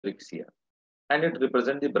here, and it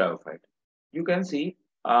represents the bryophyte. You can see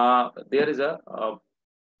there is a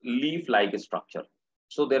leaf-like structure.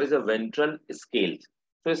 So there is a ventral scales.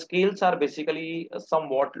 So scales are basically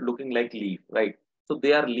somewhat looking like leaf, right? So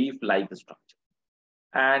they are leaf-like structure.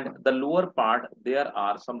 And the lower part, there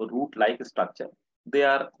are some root-like structure. They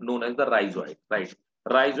are known as the rhizoid, right?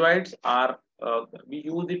 Rhizoids are, we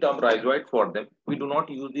use the term rhizoid for them. We do not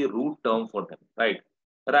use the root term for them, right?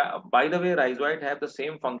 By the way, rhizoid have the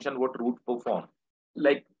same function what root perform.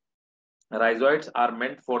 Like rhizoids are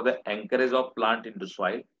meant for the anchorage of plant into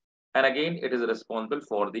soil. And again, it is responsible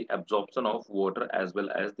for the absorption of water as well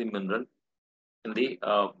as the mineral in the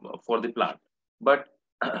for the plant. But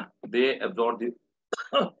they absorb the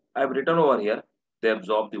I've written over here, they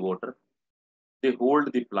absorb the water, they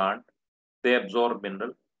hold the plant, they absorb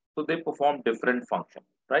mineral. So they perform different function,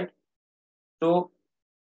 right? So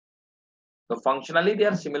the functionally they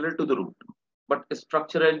are similar to the root, but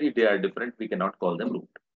structurally they are different. We cannot call them root.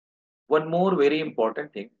 One more very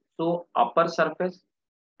important thing. So upper surface,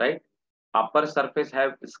 right? Upper surface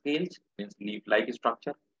have scales, means leaf-like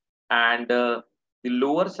structure, and the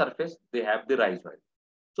lower surface they have the rhizoid.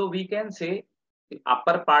 So we can say the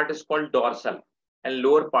upper part is called dorsal and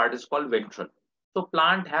lower part is called ventral. So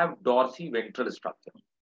plant have dorsiventral structure.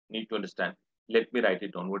 Need to understand. Let me write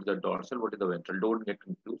it down. What is the dorsal? What is the ventral? Don't get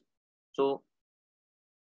confused. So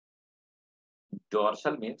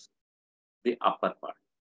dorsal means the upper part,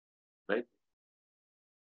 right?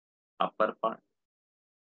 Upper part.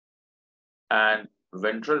 And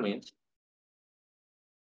ventral means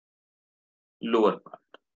lower part.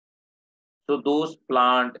 So those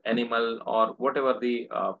plant, animal, or whatever the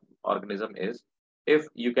organism is, if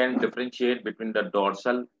you can differentiate between the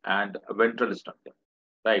dorsal and ventral structure,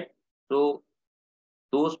 right? So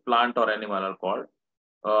those plant or animal are called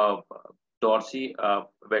uh, dorsi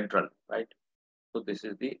ventral, right? So this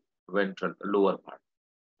is the ventral lower part.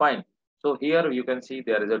 Fine. So here you can see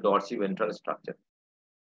there is a dorsiventral structure.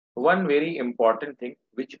 One very important thing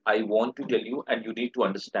which I want to tell you and you need to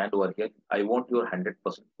understand over here, I want your 100%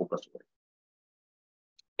 focus over it.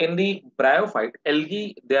 In the bryophyte,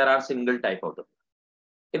 algae, there are single type of them.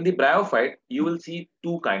 In the bryophyte, you will see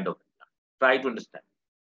two kind of plant. Try to understand.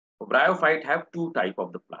 Bryophyte have two type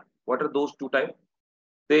of the plant. What are those two types?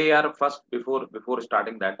 They are first, before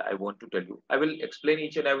starting that, I want to tell you, I will explain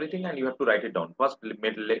each and everything and you have to write it down. First,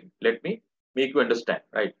 let me make you understand,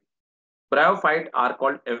 right? Bryophyte are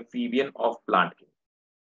called amphibian of plant kingdom.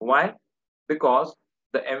 Why? Because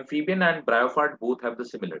the amphibian and bryophyte both have the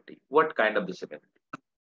similarity. What kind of the similarity?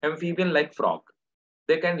 Amphibian like frog,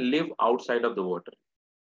 they can live outside of the water.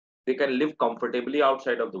 They can live comfortably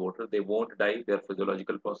outside of the water. They won't die. Their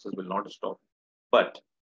physiological process will not stop. But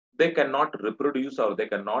they cannot reproduce or they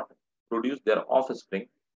cannot produce their offspring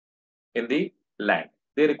in the land.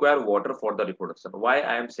 They require water for the reproduction. Why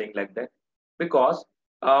I am saying like that? Because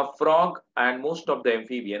frog and most of the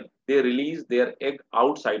amphibian, they release their egg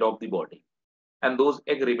outside of the body and those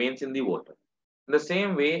egg remains in the water. In the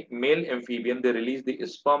same way, male amphibian, they release the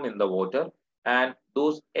sperm in the water and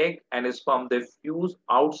those egg and sperm, they fuse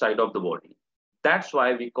outside of the body. That's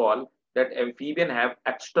why we call that amphibian have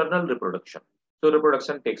external reproduction. So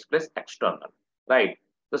reproduction takes place external, right?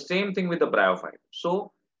 The same thing with the bryophyte.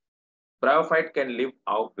 So bryophyte can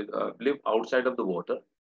live outside of the water,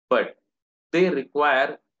 but they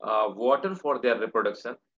require water for their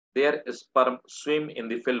reproduction. Their sperm swim in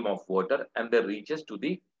the film of water and they reaches to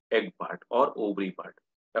the egg part or ovary part,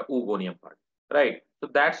 the oogonium part, right? So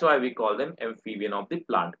that's why we call them amphibian of the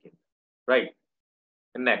plant kingdom, right?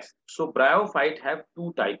 Next, so bryophyte have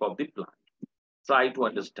two type of the plant. Try to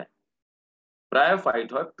understand.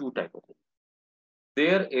 Bryophyte have two type of it.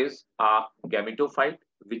 There is a gametophyte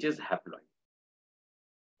which is haploid,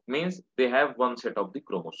 means they have one set of the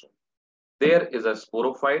chromosome. There is a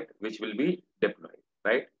sporophyte which will be diploid,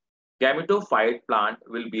 right? Gametophyte plant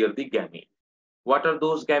will bear the gamete. What are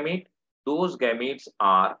those gametes? Those gametes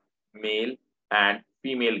are male and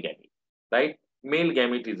female gamete, right? Male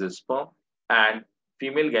gamete is a sperm and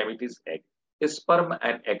female gamete is egg. Sperm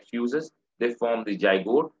and egg fuses, they form the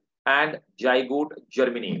zygote and zygote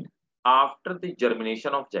germinate. After the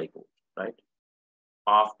germination of zygote, right?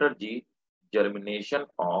 After the germination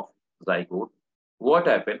of zygote, what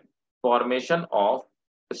happened? Formation of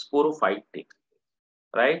sporophyte takes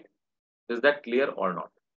place, right? Is that clear or not?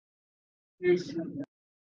 Yes.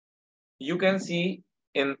 You can see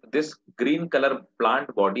in this green color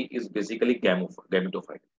plant body is basically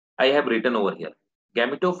gametophyte. I have written over here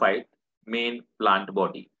gametophyte main plant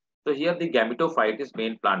body. So here the gametophyte is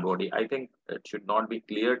main plant body. I think it should not be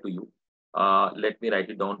clear to you. Let me write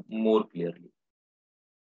it down more clearly.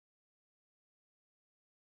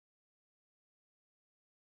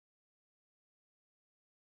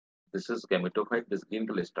 This is gametophyte, this green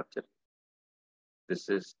color structure. This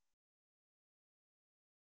is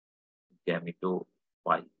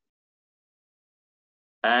gametophyte.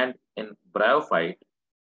 And in bryophyte,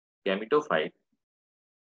 gametophyte,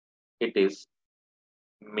 it is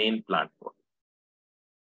main plant body.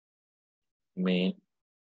 Main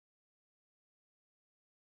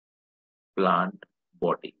plant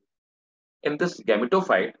body. In this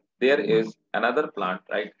gametophyte, there is another plant,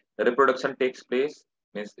 right? The reproduction takes place,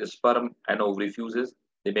 means sperm and ovary fuses,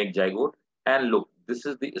 they make zygote. And look, this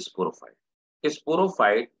is the sporophyte. A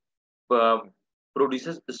sporophyte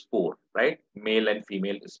produces spore, right? Male and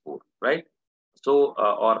female spore, right? So,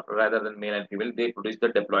 or rather than male and female, they produce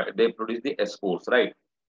they produce the spores, right?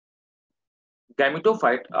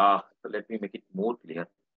 Gametophyte, let me make it more clear.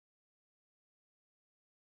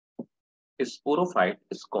 A sporophyte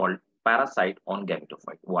is called parasite on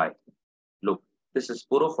gametophyte. Why? Look, this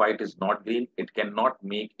sporophyte is not green, it cannot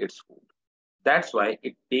make its food. That's why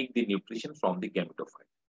it takes the nutrition from the gametophyte.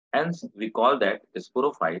 Hence, we call that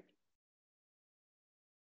sporophyte.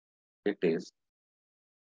 It is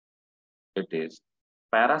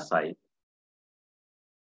parasite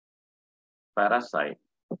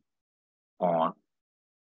on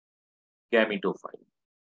gametophyte.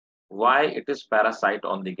 Why it is parasite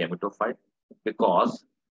on the gametophyte? Because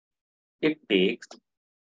it takes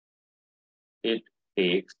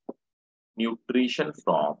nutrition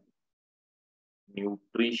from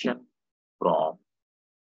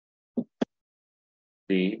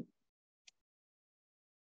the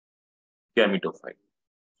gametophyte.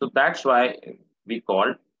 So that's why we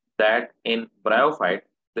call that in bryophyte,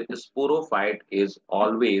 the sporophyte is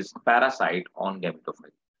always parasite on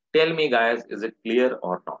gametophyte. Tell me guys, is it clear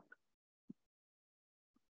or not?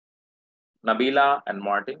 Nabila and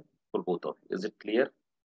Martin, for both of you, is it clear?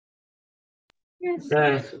 Yes.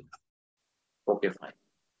 Yes. Okay, fine.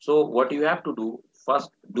 So what you have to do, first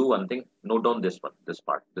do one thing, note down this one, this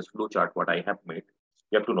part, this flow chart, what I have made.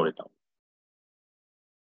 You have to note it down.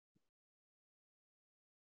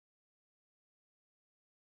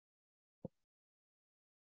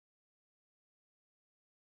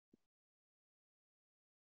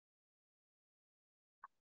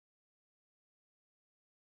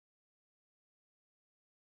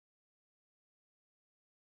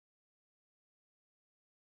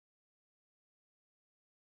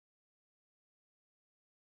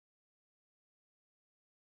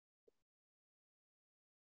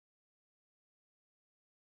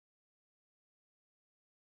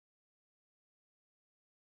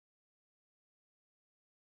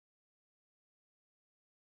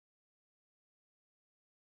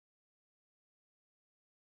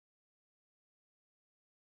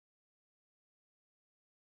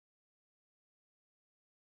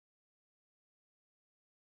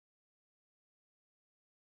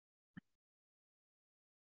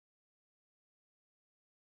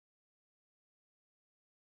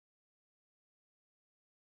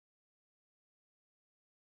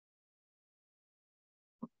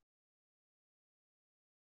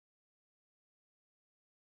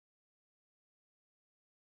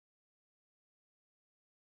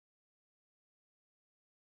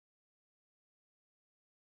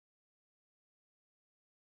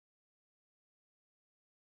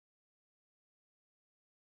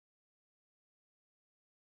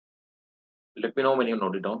 Let me know when you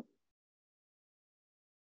note it down.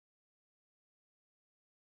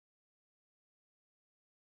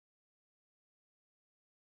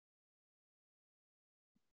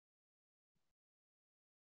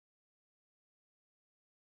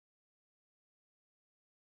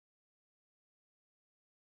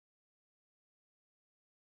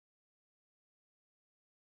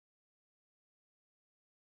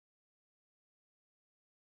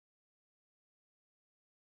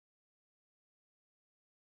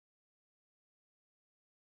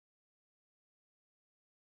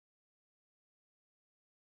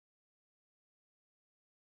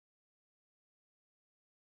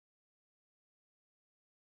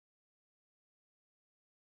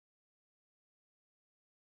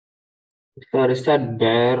 Sir, is that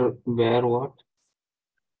bear what?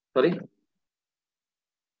 Sorry?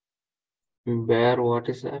 Bear what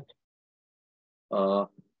is that? Uh,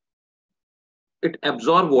 it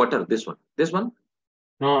absorb water, this one. This one?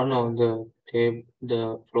 No, the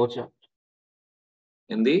flowchart.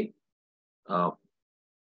 In the,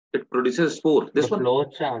 it produces spore. The This one?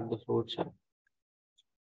 flowchart.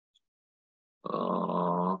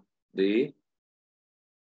 The,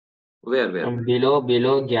 where? Below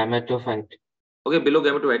gametophyte. Okay, below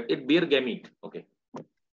gametophyte, it bear gamete. Okay.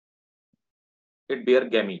 It bear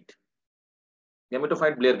gamete.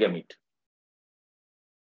 Gametophyte bear gamete.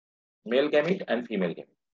 male gamete and female gamete.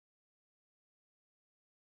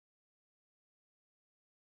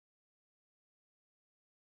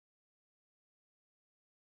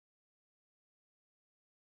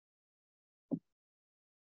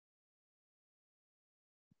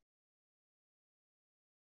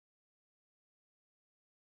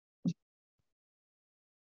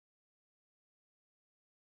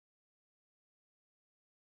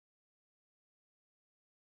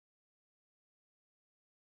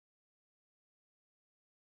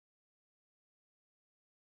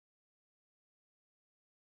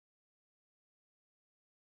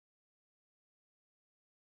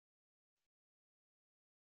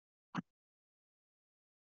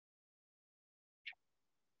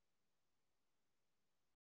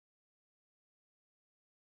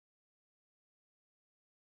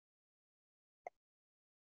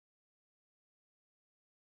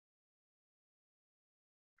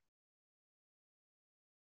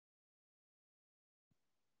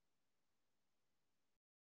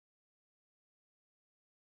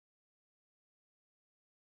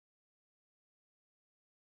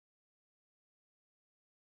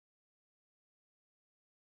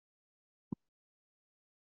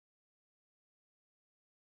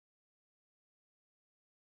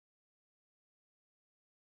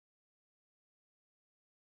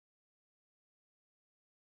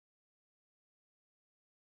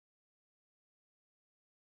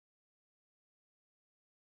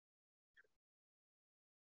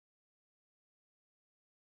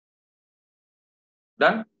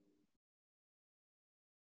 Done?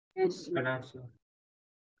 Yes. Good answer.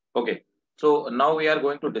 Okay. So now we are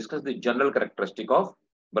going to discuss the general characteristic of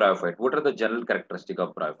bryophyte. What are the general characteristic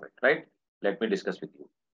of bryophyte, right? Let me discuss with you.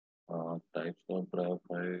 Types of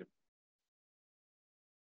bryophyte.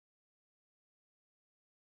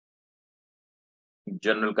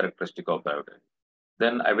 General characteristic of bryophyte.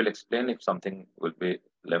 Then I will explain if something will be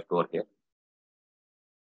left over here.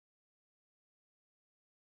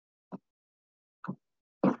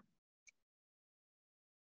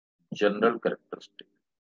 General characteristic.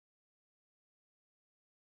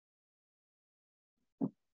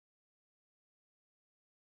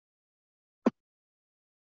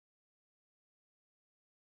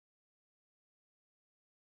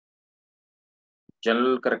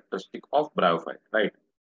 General characteristic of bryophyte, right?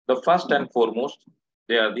 The first and foremost,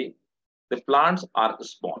 they are the plants are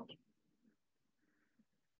small.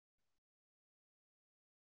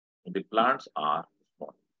 The plants are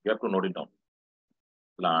small. You have to note it down.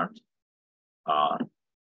 Plants are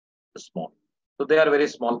small. So they are very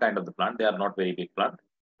small kind of the plant. They are not very big plant,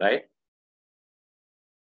 right?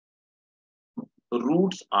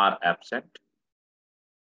 Roots are absent.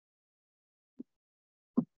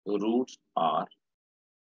 Roots are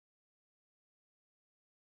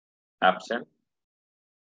absent.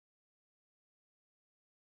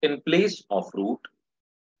 In place of root,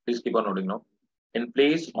 please keep on noting now. In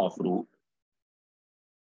place of root,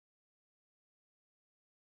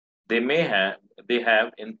 they may have they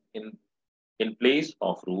have in place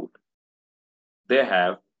of root, they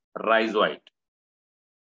have rhizoid.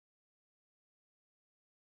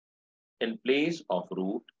 In place of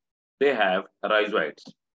root, they have rhizoids,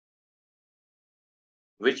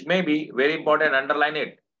 which may be very important. Underline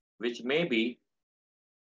it. Which may be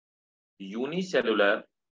unicellular,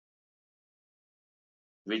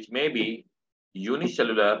 which may be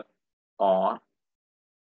unicellular or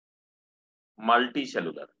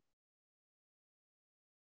multicellular.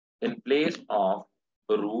 In place of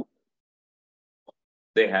root,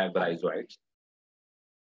 they have rhizoids,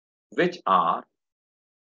 which are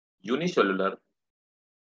unicellular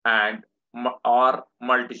and or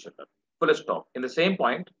multicellular. Full stop. In the same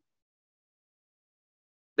point,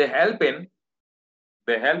 they help in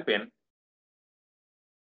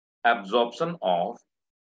absorption of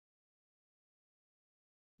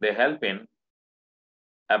they help in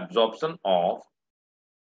absorption of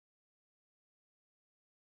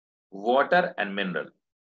water and mineral.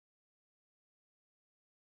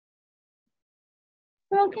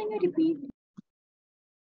 So can you repeat?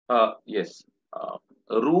 Yes.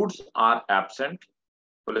 Roots are absent.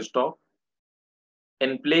 Full stop.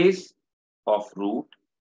 In place of root,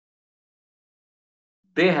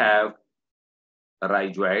 they have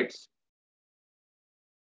rhizoids,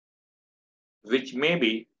 which may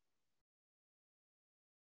be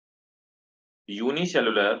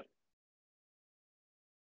unicellular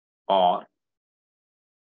or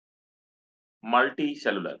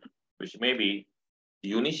multicellular, which may be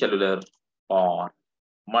unicellular or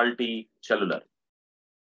multicellular.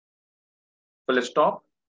 Full stop.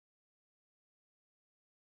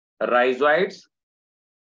 Rhizoids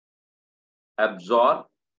absorb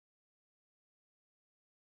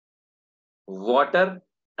water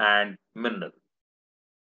and mineral.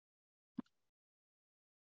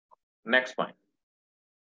 Next point.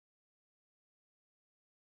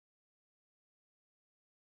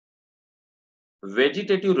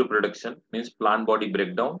 Vegetative reproduction means plant body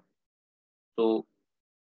breakdown. So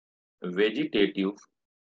vegetative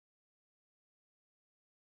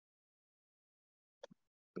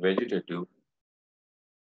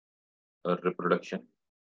reproduction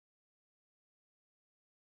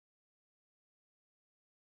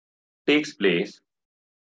takes place.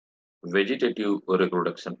 Vegetative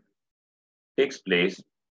reproduction takes place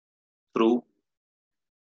through,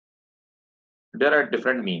 there are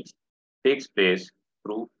different means, takes place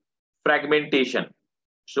through fragmentation.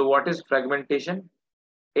 So what is fragmentation?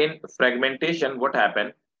 In fragmentation, what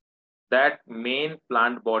happened? That main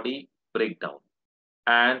plant body breakdown,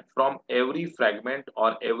 and from every fragment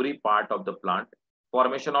or every part of the plant,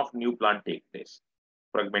 formation of new plant take place.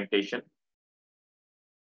 Fragmentation.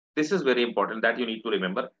 This is very important that you need to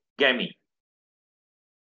remember. Gamete.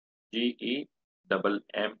 G-E-M-M-A-E.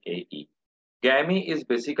 Gamete is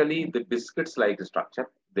basically the biscuits-like structure.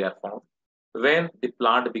 They are found when the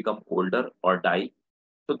plant become older or die.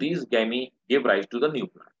 So these gamete give rise to the new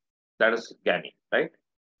plant. That is gamete, right?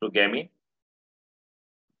 So gamete,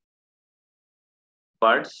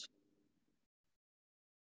 buds,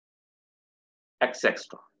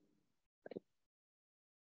 etc.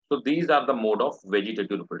 So these are the mode of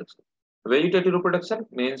vegetative reproduction. Vegetative reproduction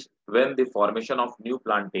means when the formation of new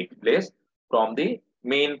plant takes place from the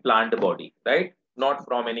main plant body, right? Not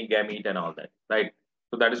from any gamete and all that, right?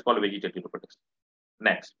 So that is called vegetative reproduction.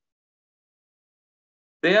 Next,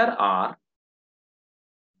 there are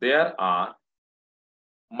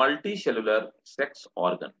multicellular sex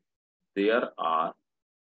organ. There are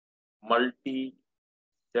multicellular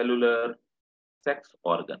sex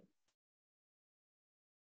organ.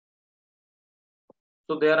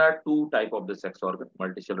 So there are two type of the sex organ,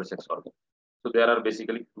 multicellular sex organ. So there are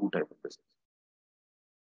basically two type of this: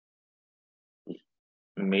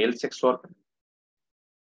 male sex organ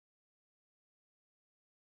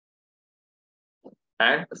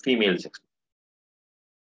and female sex.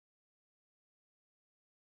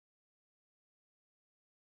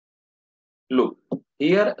 Look,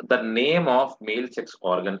 here the name of male sex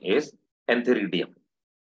organ is antheridium.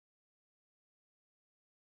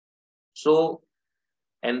 So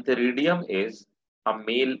antheridium is a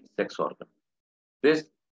male sex organ. This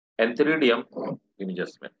antheridium, give me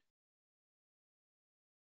just a minute.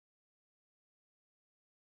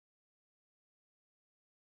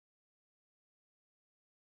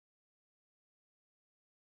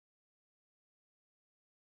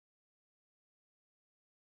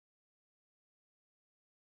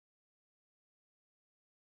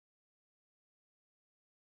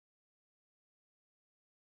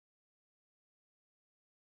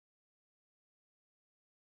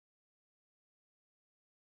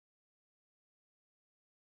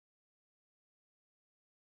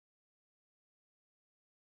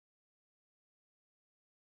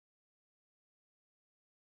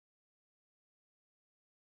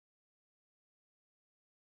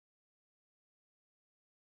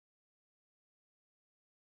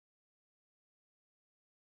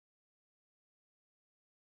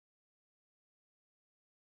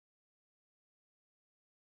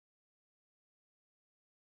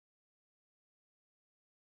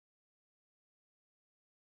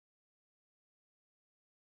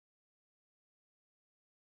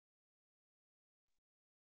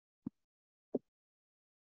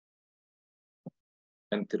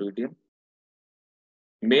 Antheridium.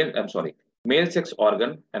 Male sex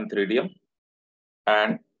organ antheridium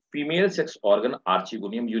and female sex organ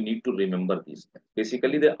archegonium. You need to remember these.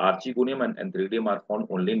 Basically, the archegonium and antheridium are found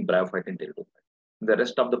only in bryophyte and pteridophyte. The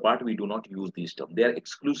rest of the part we do not use these terms. They are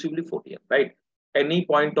exclusively photian, right? Any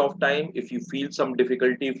point of time, if you feel some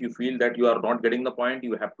difficulty, if you feel that you are not getting the point,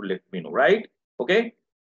 you have to let me know, right? Okay.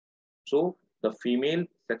 So the female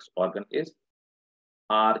sex organ is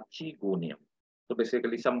archegonium. So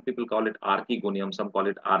basically, some people call it archegonium, some call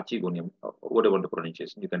it archegonium, whatever the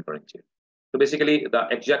pronunciation you can pronounce it. So basically, the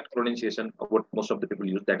exact pronunciation of what most of the people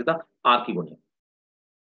use, that is the archegonium.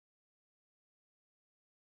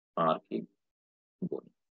 Archegonium.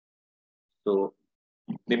 So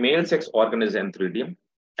the male sex organ is antheridium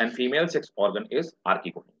and female sex organ is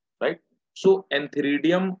archegonium, right? So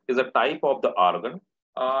antheridium is a type of the organ.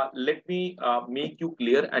 Let me make you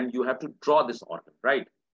clear, and you have to draw this organ, right?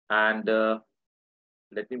 And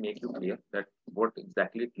let me make you clear that what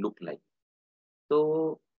exactly it look like.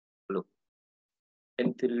 So look,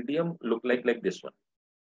 antheridium look like this one,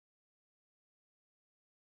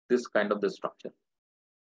 this kind of the structure.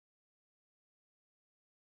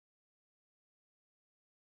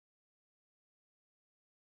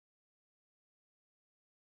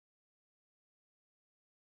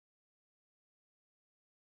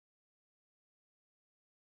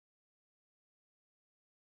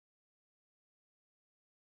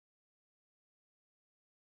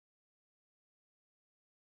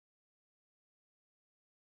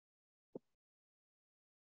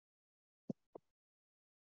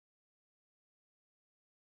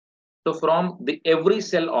 So from the every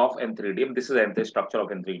cell of Antheridium, this is the structure of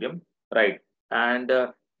Antheridium, right? And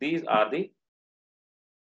these are the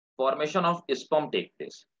formation of sperm take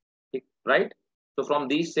place, right? So from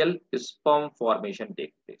these cell, sperm formation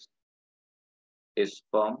takes place.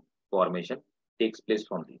 Sperm formation takes place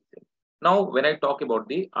from these cells. Now, when I talk about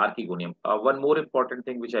the archegonium, one more important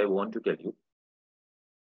thing which I want to tell you.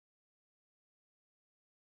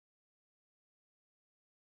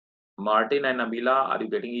 Martin and Nabila, are you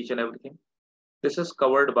getting each and everything? This is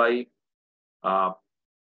covered by uh,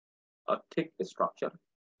 a thick structure,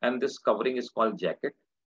 and this covering is called jacket.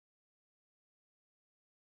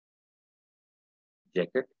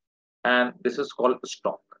 And this is called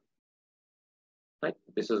stalk. Right?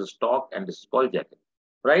 This is a stalk, and this is called jacket.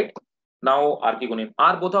 Right? Now, archegonium.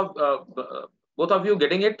 Are both of you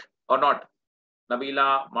getting it or not?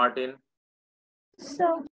 Nabila, Martin.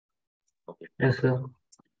 So, Okay. Yes, sir.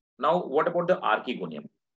 Now, what about the archegonium?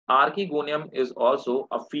 Archegonium is also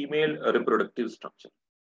a female reproductive structure.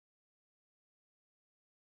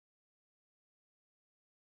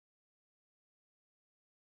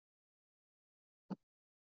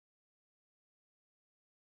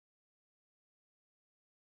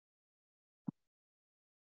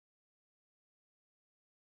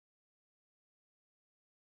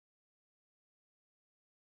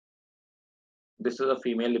 This is a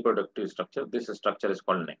female reproductive structure. This structure is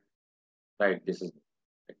called neck. Right? This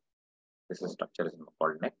structure is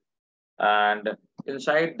called neck. And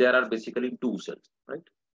inside there are basically two cells, right?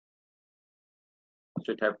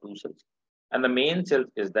 So it have two cells. And the main cell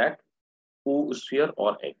is that oosphere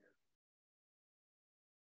or egg.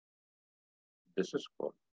 This is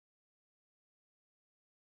called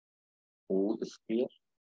oosphere,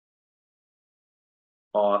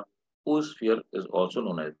 or oosphere is also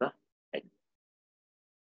known as the egg.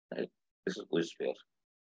 Right? This is oosphere.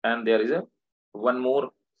 And there is a one more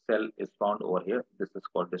cell is found over here. This is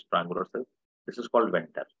called this triangular cell. This is called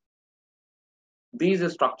venter.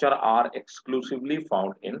 These structures are exclusively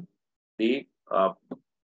found in the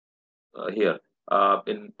here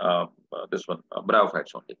in this one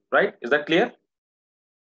bryophytes only. Right? Is that clear?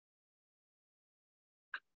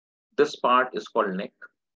 This part is called neck.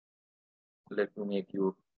 Let me make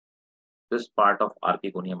you this part of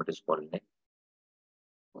archegonium. It is called neck.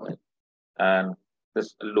 Right? And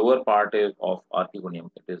this lower part is of archegonium.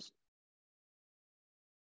 It is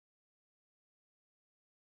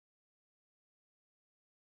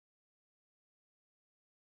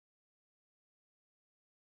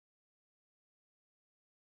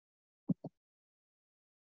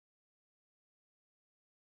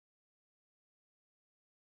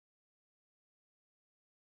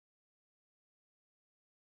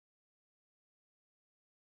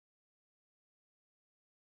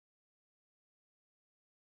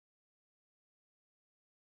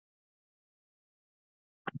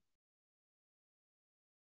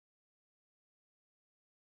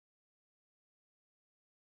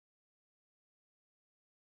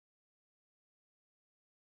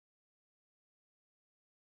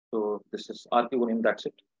so this is archegonium. That's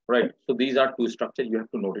it. Right. So these are two structures. You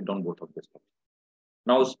have to note it down both of these.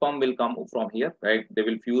 Now sperm will come from here, right? They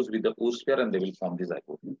will fuse with the oosphere and they will form the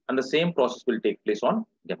zygote. And the same process will take place on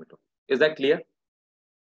gametophyte. Is that clear?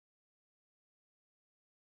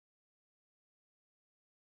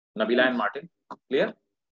 Nabila and Martin, clear?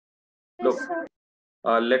 yes, Look,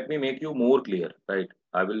 sir. let me make you more clear, right?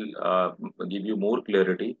 I will give you more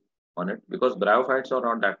clarity on it because bryophytes are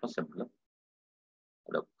not that much simpler.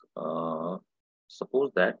 Look,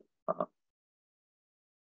 suppose that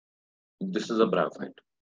this is a bryophyte,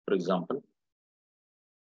 for example.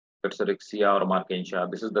 It's a Rixia or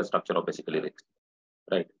Markensia. This is the structure of basically Rix,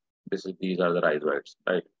 right? These are the rhizoids,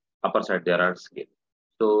 right? Upper side there are scale.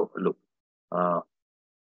 So look, uh,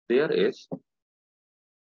 there is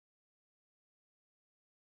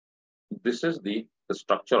this is the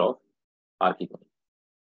structure of archegony,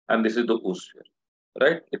 and this is the oosphere,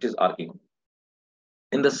 right? It is archegony.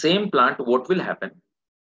 In the same plant, what will happen?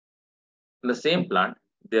 In the same plant,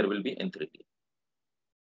 there will be entheridium.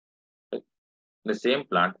 Right? In the same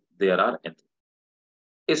plant, there are entheridium.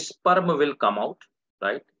 A sperm will come out,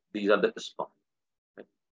 right? These are the sperm. Right?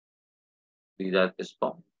 These are the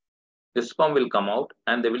sperm. The sperm will come out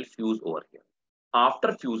and they will fuse over here.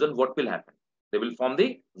 After fusion, what will happen? They will form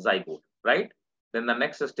the zygote, right? Then the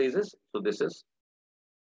next stage is, so this is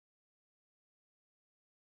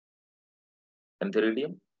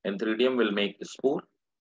entheridium. Entheridium will make a spore,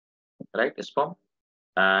 right? A sperm.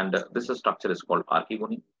 And this structure is called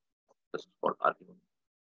archegony. This is called archegony.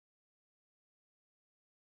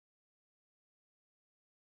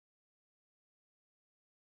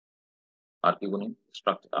 archegonium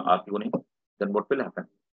structure, archegonium, then what will happen?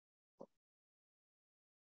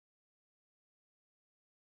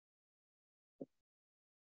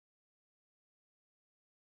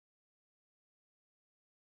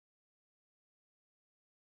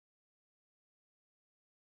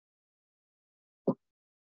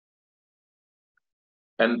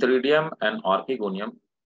 Antheridium and archegonium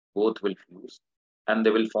both will fuse and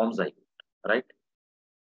they will form zygote, right?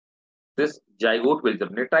 This zygote will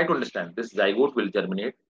germinate. Try to understand. This zygote will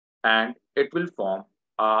germinate and it will form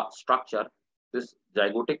a structure. This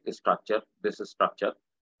zygotic structure, this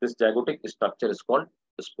zygotic structure is called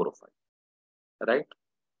sporophyte, right?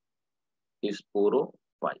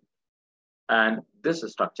 Sporophyte. And this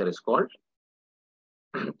structure is called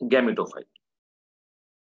gametophyte,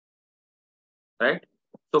 right?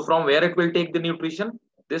 So from where it will take the nutrition?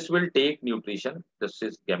 This will take nutrition. This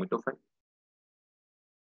is gametophyte.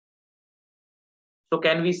 So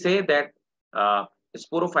can we say that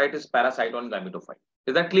sporophyte is parasite on gametophyte?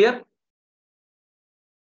 Is that clear?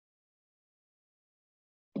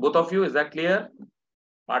 Both of you, is that clear?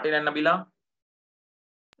 Martin and Nabila?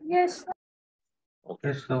 Yes. Okay.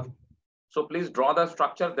 Yes, sir. So please draw the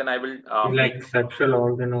structure, then I will Like sexual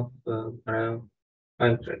organ of bravophyte,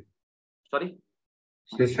 right? sorry,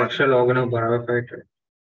 The sexual organ of bravophyte, right?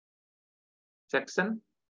 section.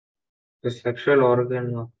 The sexual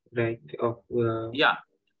organ of Yeah,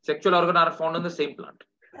 sexual organ are found on the same plant,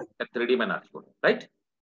 Antheridium and archegonium, right?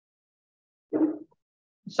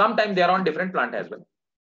 Sometimes they are on different plant as well.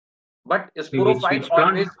 But sporophyte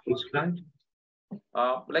always which plant?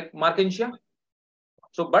 like Markensia.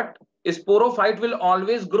 So, but sporophyte will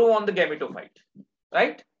always grow on the gametophyte,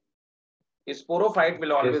 right? Sporophyte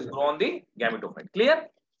will always grow on the gametophyte. Clear?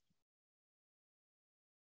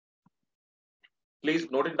 Please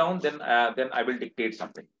note it down. Then I will dictate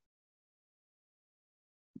something.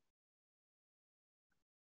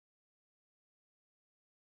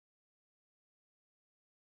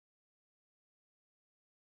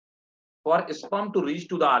 For sperm to reach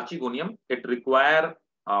to the archegonium, it requires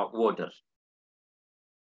water.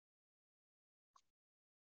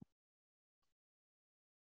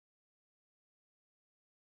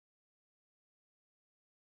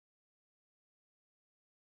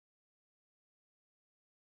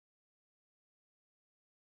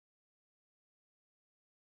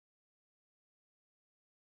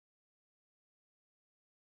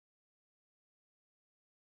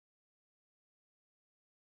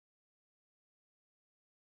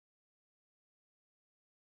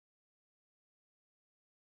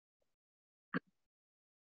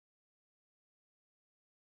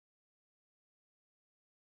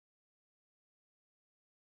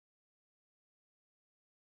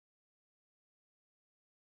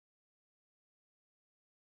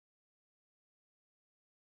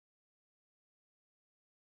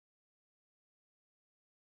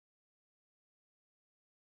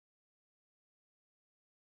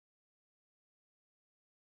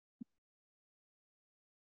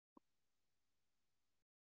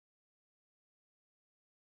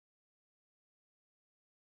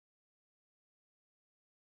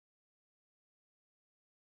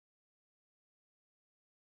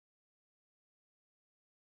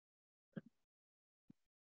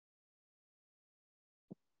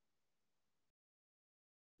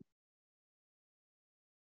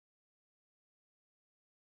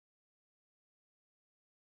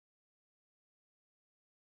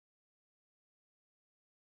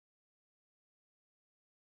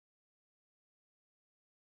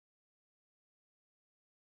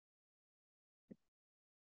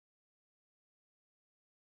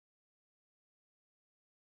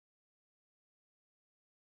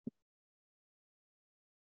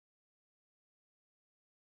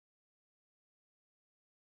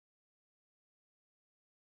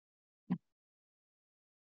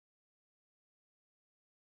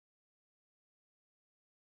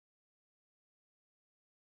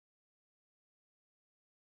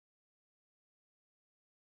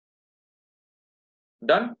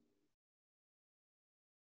 Done?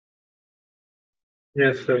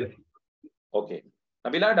 Yes, sir. Okay.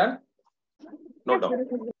 Nabila, done? Note down.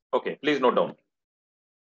 Okay, please note down.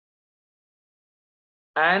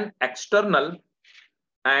 An external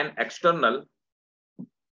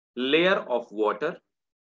layer of water,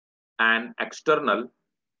 an external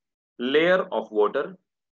layer of water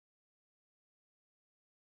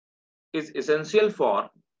is essential for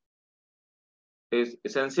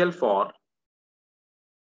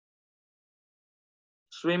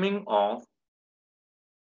swimming of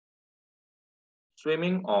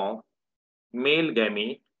male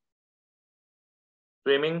gamete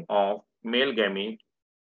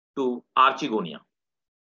to archegonia.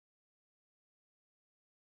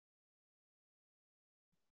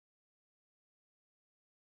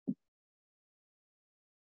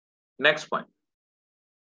 Next point.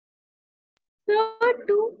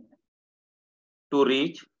 To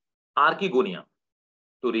reach archegonia.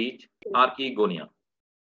 To reach archegonia.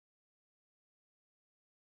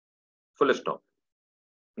 Full stop.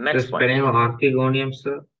 Next The point. spelling of archegonium,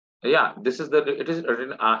 sir. Yeah, this is the, it is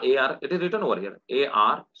written AR, it is written over here.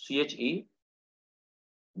 ARCHEGONIUM.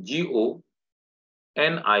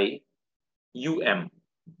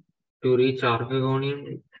 To reach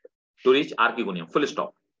archegonium. To reach archegonium. Full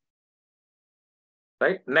stop.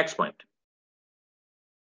 Right? Next point.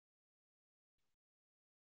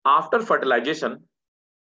 After fertilization,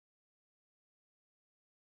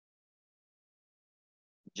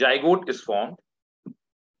 zygote is formed.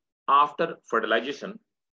 After fertilization,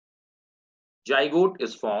 zygote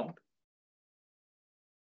is formed.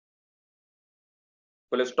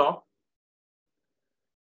 Full stop.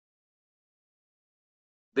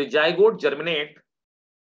 The zygote germinate.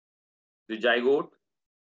 The zygote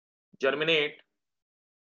germinate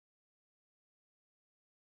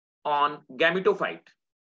on gametophyte.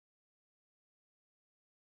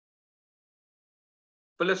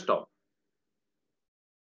 Full stop.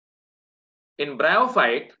 In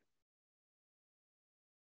bryophyte,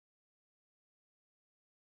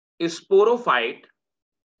 sporophyte.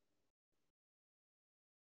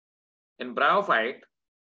 In bryophyte,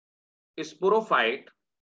 sporophyte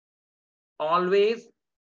always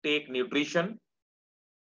take nutrition.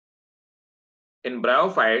 In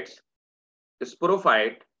bryophytes,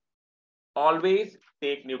 sporophyte always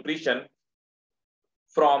take nutrition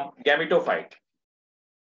from gametophyte.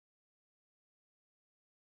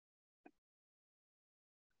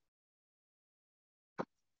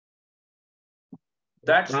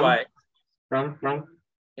 That's why From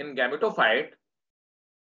in gametophyte,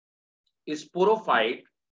 sporophyte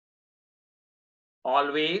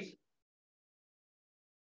always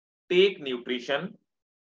take nutrition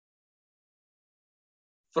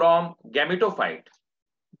from gametophyte.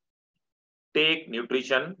 Take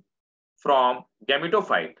nutrition from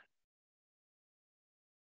gametophyte.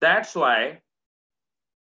 That's why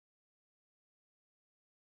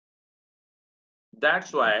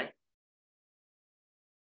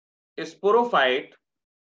sporophyte,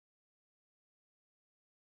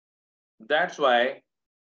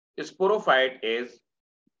 sporophyte is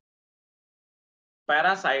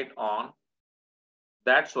parasite on,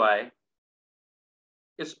 that's why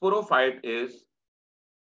sporophyte is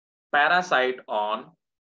parasite on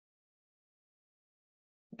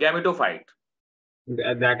gametophyte.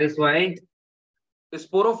 that is why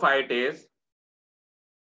Sporophyte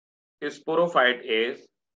is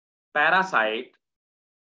parasite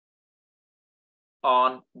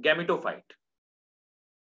on gametophyte.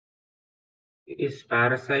 is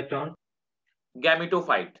parasite on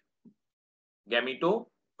Gametophyte.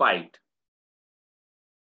 Gametophyte.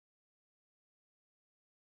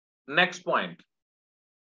 Next point.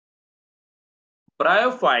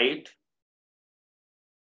 Bryophyte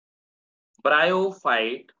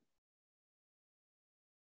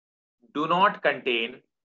do not contain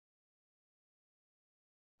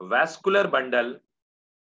vascular bundle.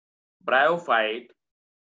 Bryophyte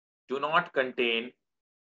do not contain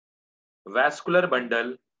vascular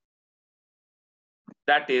bundle,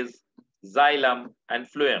 that is xylem and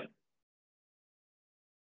phloem.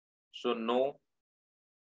 So no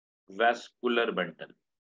vascular bundle.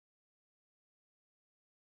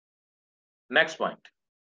 Next point.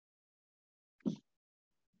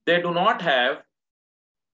 They do not have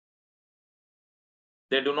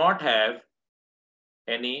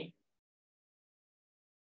any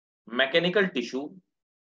mechanical tissue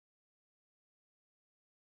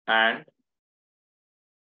and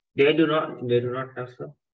they do not have,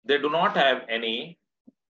 sir. they do not have any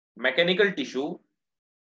mechanical tissue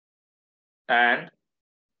and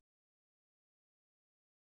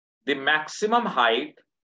the maximum height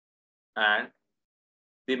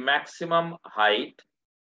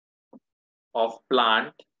of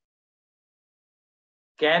plant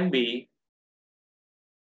can be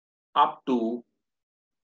up to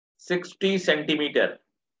 60 centimeter.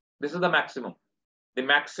 This is the maximum. The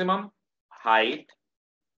maximum height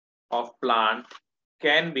of plant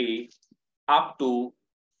can be up to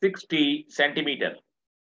 60 centimeter.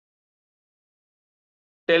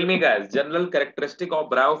 Tell me guys, general characteristic of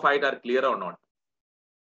bryophyte are clear or not?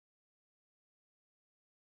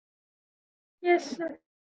 Yes, sir.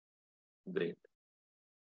 Great.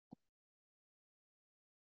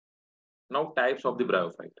 Now types of the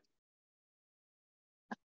bryophyte.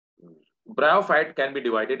 Bryophyte can be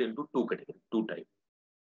divided into two categories, two types: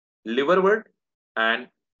 liverwort and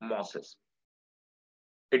mosses.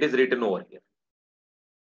 It is written over here.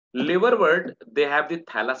 Liverwort, they have the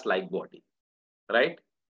thallus-like body, right?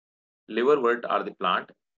 Liverwort are the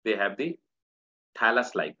plant, they have the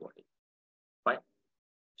thallus-like body, fine.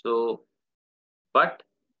 So, but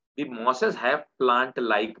the mosses have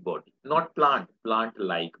plant-like body, not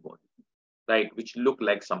plant-like body, right? Which look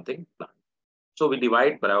like something plant. So we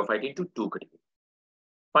divide bryophyte into two categories,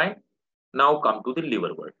 fine. Now come to the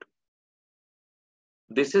liverwort.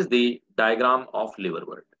 This is the diagram of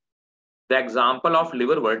liverwort. The example of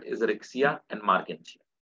liverwort is Rixia and Markensia.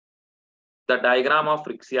 The diagram of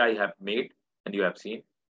Rixia I have made and you have seen.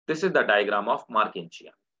 This is the diagram of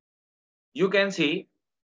Markensia. You can see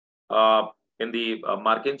in the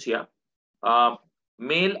Markensia,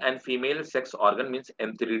 male and female sex organ means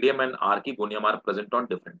entheridium and archegonium are present on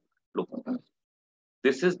different. Look,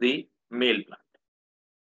 this is the male plant.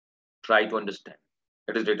 Try to understand.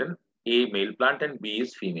 It is written A male plant and B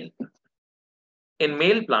is female plant. In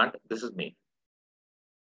male plant, this is male.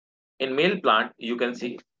 In male plant, you can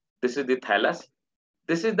see this is the thallus.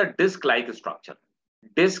 This is the disc-like structure.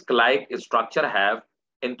 Disc-like structure have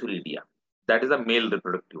entheridia. That is a male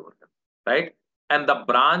reproductive organ, right? And the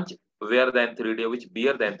branch where the entheridia, which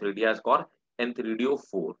bear the entheridia, is called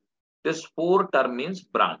entheridiophore. This phore term means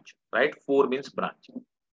branch, right? Phore means branch.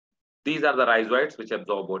 These are the rhizoids which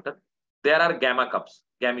absorb water. There are gamma cups,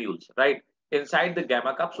 gammules, right? Inside the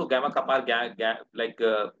gamma cup, so gamma cup are they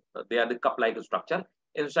are the cup-like structure.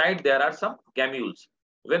 Inside there are some gammules.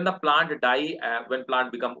 When the plant die, when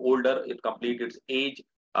plant become older, it complete its age,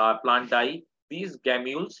 plant die. These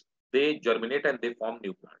gammules they germinate and they form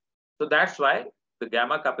new plant. So that's why the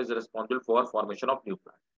gamma cup is responsible for formation of new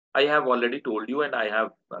plant. I have already told you, and I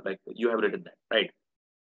have you have written that, right?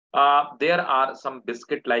 There are some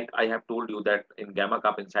biscuit like I have told you that in gamma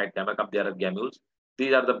cup, inside gamma cup there are gammules.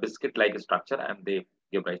 These are the biscuit like structure and they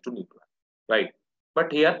give rise to nuclei, right?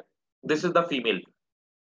 But here this is the female.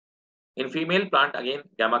 In female plant again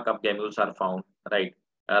gamma cup gammules are found, right?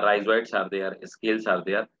 Rhizoids are there, scales are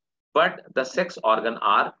there, but the sex organ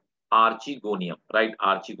are archegonium, right?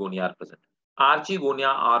 Archegonia are present. Archegonia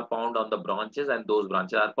are found on the branches and those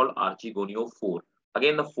branches are called archegoniophore.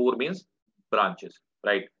 Again the phore means branches,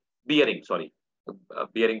 right? Bearing, sorry,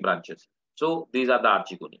 bearing branches. So these are the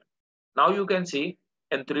archegonia. Now you can see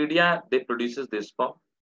entheridia, they produces this sperm.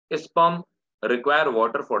 Sperm require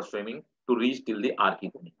water for swimming to reach till the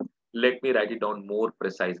archegonia. Let me write it down more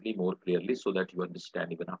precisely, more clearly, so that you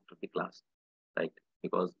understand even after the class, right?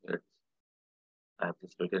 Because I have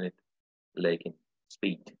just written it like in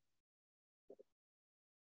speed.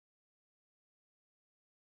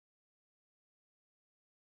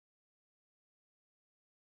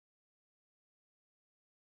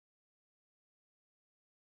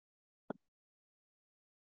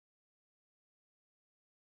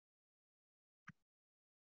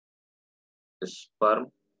 The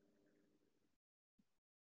sperm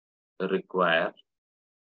require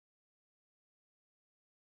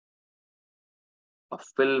a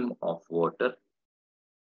film of water,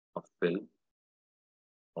 a film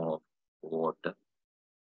of water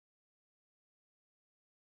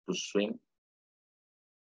to swim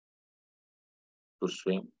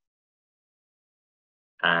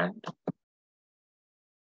and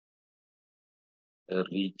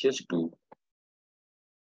reaches to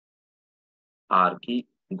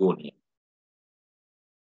archegonia,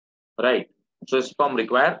 right? So sperm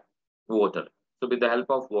require water. So with the help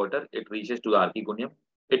of water, it reaches to the archegonium.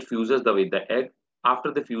 It fuses with the egg.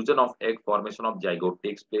 After the fusion of egg, formation of zygote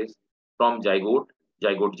takes place. From zygote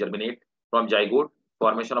germinate. From zygote,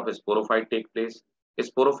 formation of a sporophyte takes place. A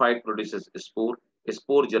sporophyte produces a spore. A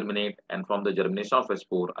spore germinate, and from the germination of a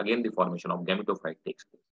spore, again the formation of gametophyte takes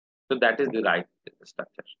place. So that is the right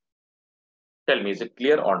structure. Tell me, is it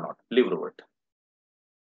clear or not? Liverwort.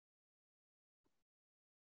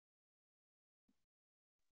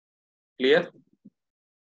 Clear?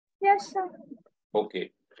 Yes, sir.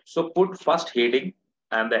 Okay. So put first heading,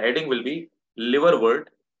 and the heading will be liverwort.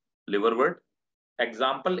 Liverwort.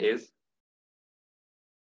 Example is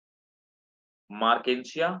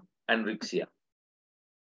Markensia and Rixia.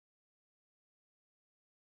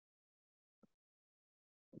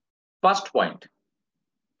 First point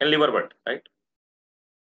in liverwort, right?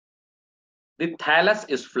 The thallus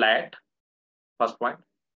is flat. First point.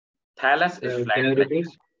 Thallus is Can flat you like repeat?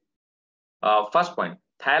 this. First point.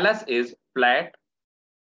 Thallus is flat.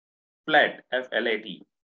 Flat. F-L-A-T.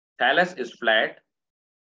 Thallus is flat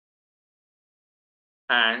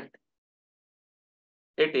and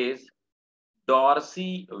it is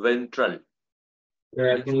dorsiventral.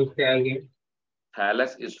 Please. Can you say again?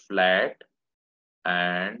 Thallus is flat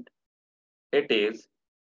and it is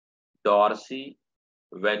dorsiventral.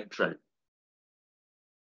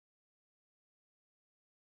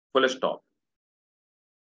 Full stop.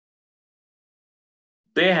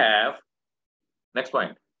 They have, next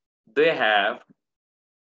point, they have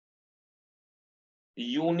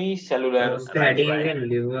unicellular What's the heading rhizoid. again?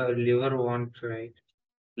 Liver want, right?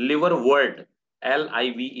 Liverwort,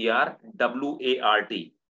 Liverwart,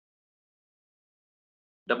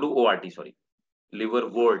 WORT, sorry,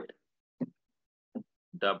 liverwort,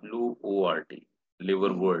 WORT,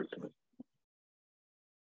 liverwort.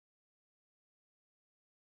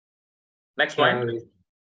 Next point,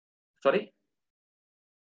 sorry.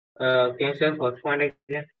 Can you say first point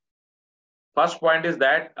again? First point is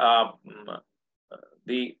that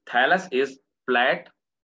the thallus is flat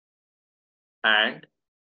and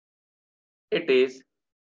it is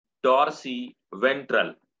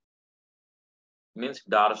dorsiventral. Means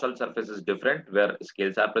dorsal surface is different where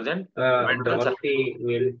scales are present. Ventral surface.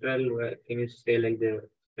 Dorsiventral. Can you say like the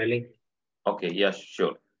spelling? Okay, yes,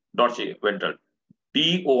 sure. Dorsiventral.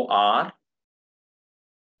 DORSIVentral.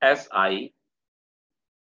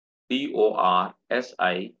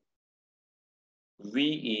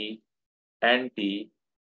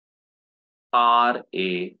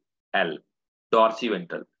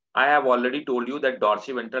 Dorsiventral. I have already told you that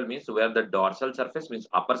dorsiventral means where the dorsal surface means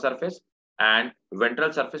upper surface and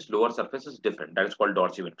ventral surface, lower surface is different. That is called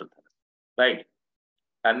dorsiventral. Right.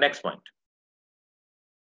 And next point.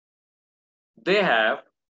 They have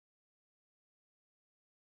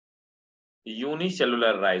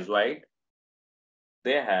unicellular rhizoid.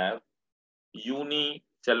 They have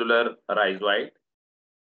unicellular rhizoid.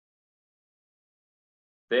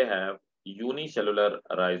 They have unicellular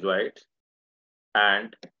rhizoid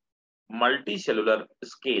and multicellular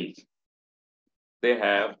scales. They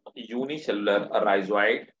have unicellular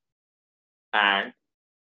rhizoid and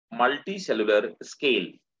multicellular scale.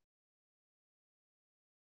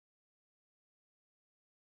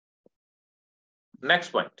 Next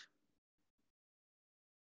point.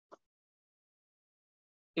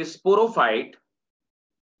 Sporophyte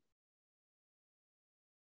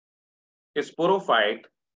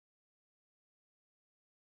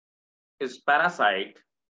is parasite.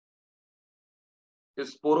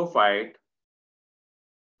 Sporophyte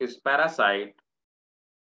is parasite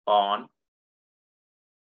on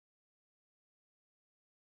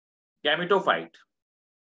gametophyte.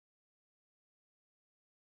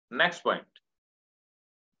 Next point.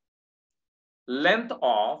 Length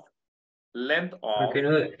of Can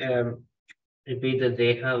you repeat that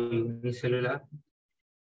they have unicellular?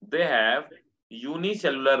 They have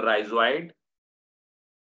unicellular rhizoid.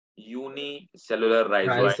 Unicellular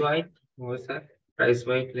rhizoid. Rhizoid? What's that?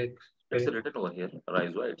 Rhizoid, like It's spelling? written over here.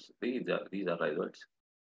 Rhizoids. These are rhizoids.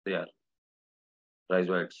 They are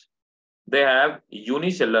rhizoids. They have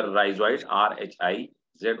unicellular rhizoid.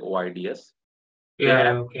 RHIZOIDS. They Yeah,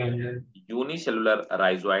 have okay. And then unicellular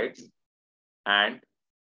rhizoids and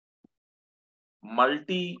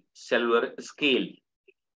multicellular scale.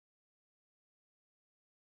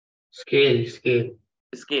 scale. Scale.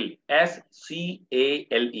 SCALE.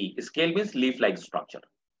 Scale means leaf-like structure. Oh,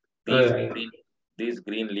 These yeah. green, these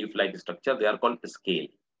green leaf-like structure, they are called scale.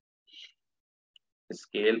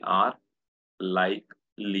 Scale are like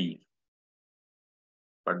leaf,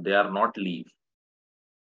 but they are not leaf.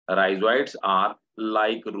 Rhizoids are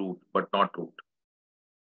like root, but not root.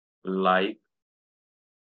 Like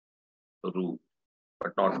root,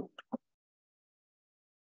 but not root.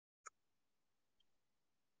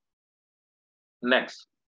 Next,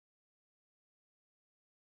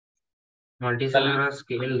 Multicellular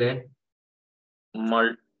scale then.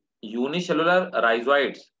 unicellular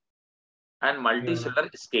rhizoids and Yeah. multicellular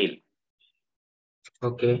scale.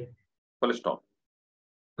 Okay. Full stop.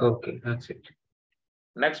 Okay, that's it.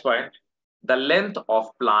 Next point, the length of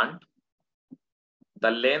plant,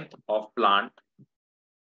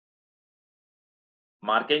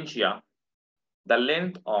 Markensia, the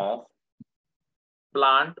length of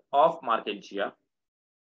plant of Markensia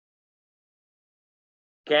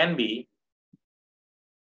can be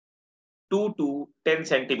 2 to 10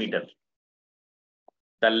 centimeters.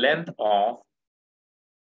 The length of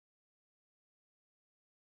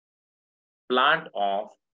plant of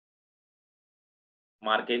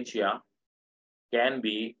Markensia can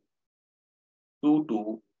be 2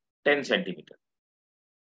 to 10 centimeters.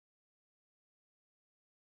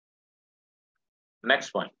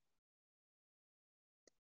 Next point.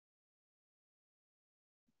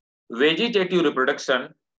 Vegetative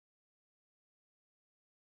reproduction.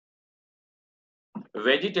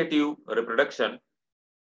 Vegetative reproduction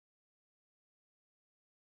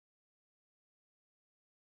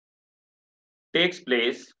takes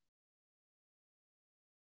place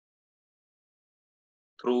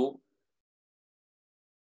through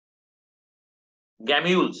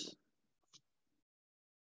gamules.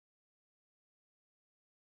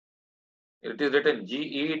 It is written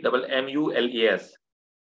GEMMULES.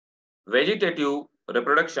 Vegetative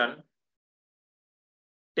reproduction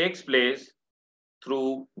takes place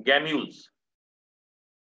through gamules.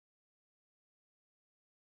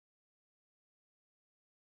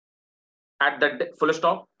 At the full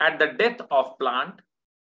stop, at the death of plant,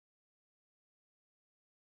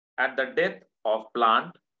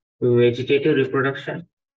 Vegetative reproduction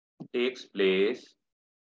takes place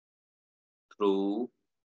through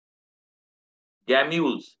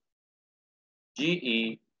gamules.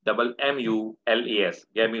 GEMMULES.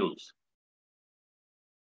 Gamules.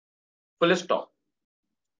 Full stop.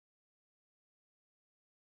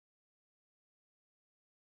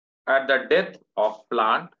 At the death of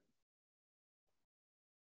plant,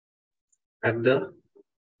 at the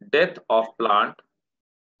death of plant,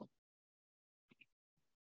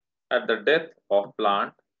 at the death of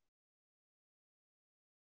plant,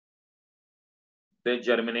 they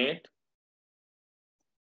germinate.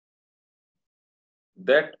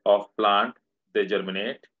 That of plant, they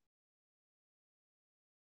germinate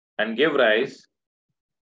and give rise.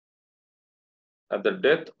 At the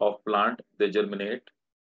death of plant, they germinate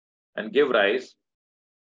and give rise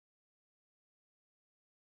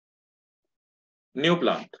new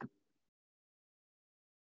plant.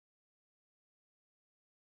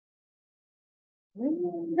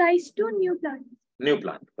 Rise to new plant. New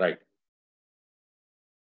plant, right.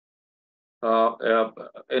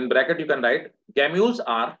 In bracket, you can write gamules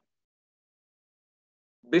are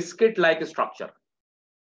biscuit-like structure.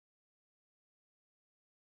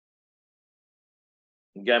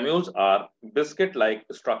 Gamules are biscuit-like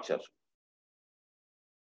structure.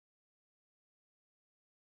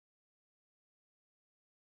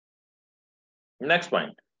 Next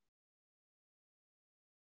point.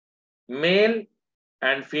 Male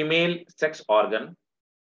and female sex organ.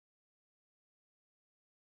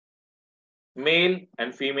 Male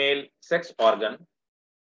and female sex organ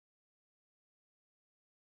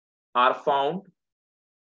are found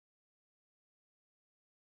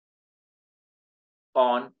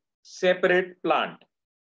on separate plant.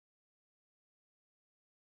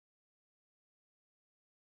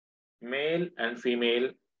 Male and female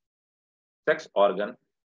sex organ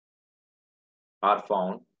are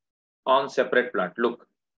found on separate plant. Look,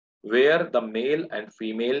 where the male and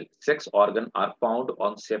female sex organ are found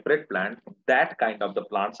on separate plant, that kind of the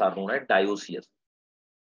plants are known as dioecious.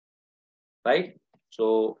 Right?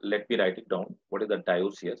 So let me write it down. What is the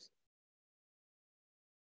dioecious?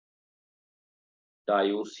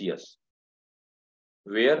 Dioecious,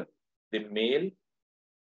 where the male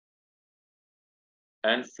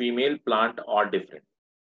and female plant are different.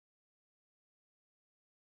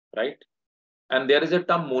 Right? And there is a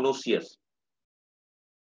term monoecious.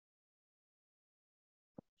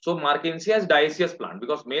 So Markensia is dioecious plant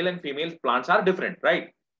because male and female plants are different, right?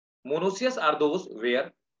 Monoecious are those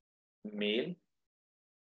where male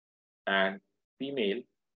and female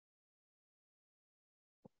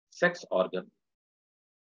sex organ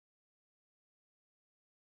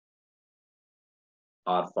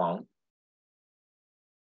are found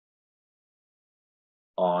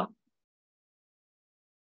on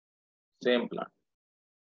same plant.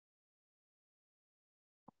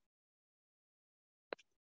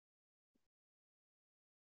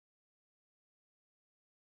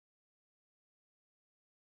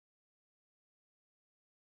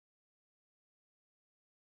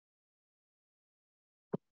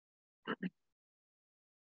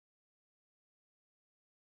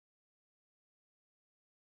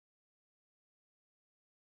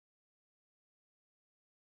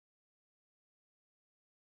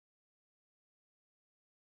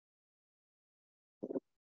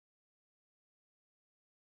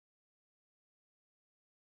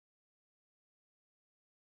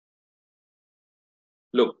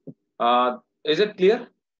 Look, is it clear?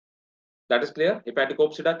 That is clear.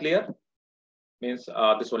 Hepatocopsida clear. Means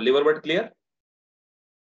this one liver bud clear.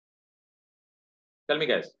 Tell me,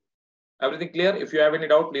 guys. Everything clear? If you have any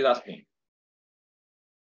doubt, please ask me.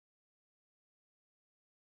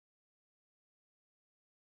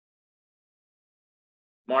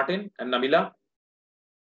 Martin and Namila.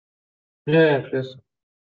 yeah, yes.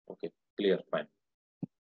 Okay, clear, fine.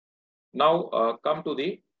 Now come to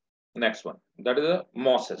the next one. That is a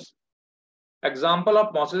mosses. Example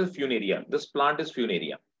of mosses is funaria. This plant is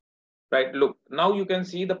funaria. Right, look, now you can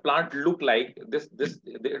see the plant look like this.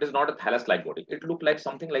 It is not a thallus-like body. It look like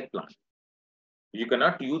something like plant. You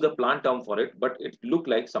cannot use a plant term for it, but it look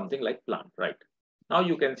like something like plant, right? Now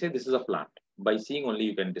you can say this is a plant. By seeing only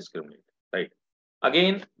you can discriminate, right?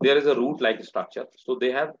 Again, there is a root-like structure. So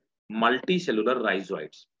they have multicellular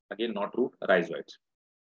rhizoids. Again, not root, rhizoids.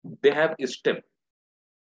 They have stem.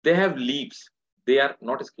 They have leaves. They are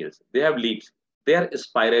not scales. They have leaves. They are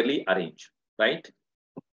spirally arranged, right?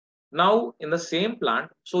 Now, in the same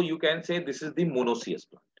plant, so you can say this is the monoecious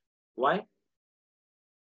plant. Why?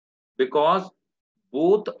 Because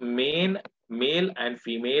both male and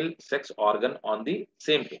female sex organ on the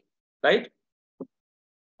same thing, right?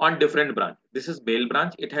 On different branch. This is male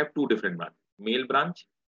branch. It have two different branch, male branch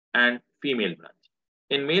and female branch.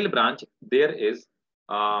 In male branch, there is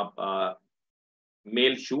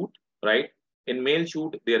male shoot, right? In male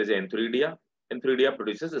shoot, there is antheridia. Antheridia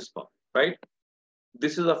produces sperm, right?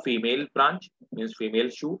 This is a female branch, means female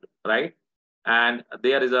shoot, right? And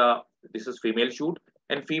there is a, this is female shoot,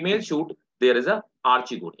 and female shoot, there is a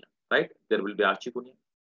archegonia, right? There will be archegonia.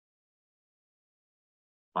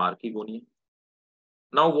 Archegonia.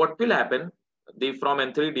 Now, what will happen? The from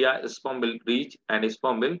antheridia, sperm will reach, and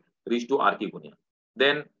sperm will reach to archegonia.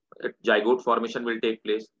 Then zygote formation will take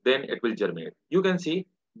place. Then it will germinate. You can see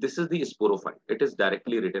this is the sporophyte. It is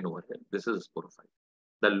directly written over here. This is sporophyte.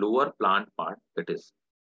 The lower plant part, it is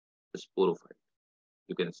sporophyte.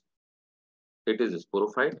 You can see it is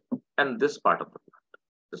sporophyte, and this part of the plant,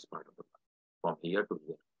 this part of the plant, from here to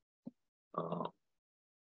here,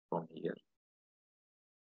 from here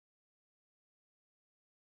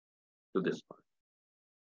to this part.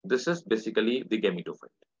 This is basically the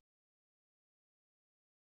gametophyte.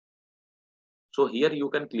 So here you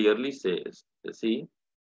can clearly say, see,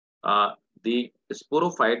 the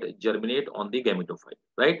sporophyte germinate on the gametophyte,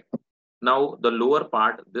 right? Now the lower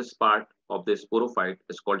part, this part of the sporophyte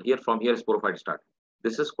is called here. From here, sporophyte start.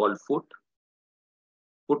 This is called foot.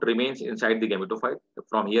 Foot remains inside the gametophyte.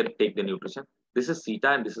 From here, take the nutrition. This is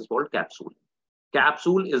seta, and this is called capsule.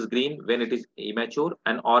 Capsule is green when it is immature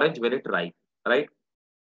and orange when it ripe, right?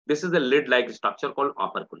 This is the lid-like structure called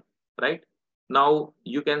operculum, right? Now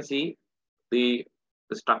you can see the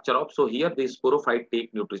structure of, so here the sporophyte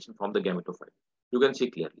take nutrition from the gametophyte. You can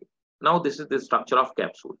see clearly. Now this is the structure of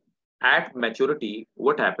capsule. At maturity,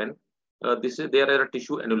 what happened? This is, there are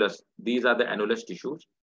tissue annulus. These are the annulus tissues.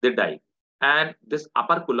 They die, and this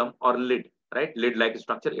operculum or lid, right? Lid-like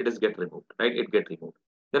structure, it is get removed, right? It get removed.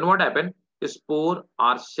 Then what happened? Spore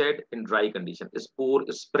are shed in dry condition. Spore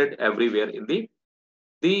is spread everywhere in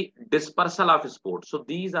the dispersal of spores. So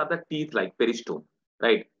these are the teeth like peristome,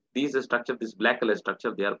 right? These structure, this black color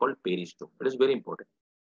structure, they are called peristome. It is very important.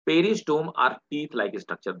 Peristome are teeth-like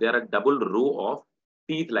structure. They are a double row of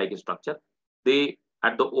teeth-like structure. They,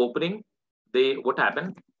 at the opening, they, what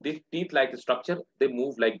happened? This teeth-like structure, they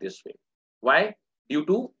move like this way. Why? Due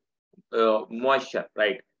to moisture,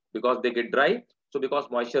 right? Because they get dry. So because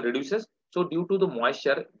moisture reduces, so due to the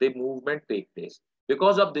moisture, the movement take place.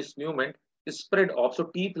 Because of this movement, spread of, so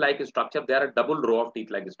teeth-like structure, there are a double row of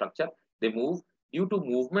teeth-like structure. They move. Due to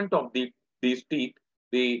movement of these teeth,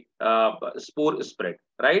 the spore spread,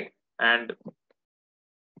 right? And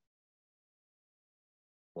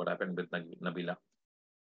what happened with Nabila?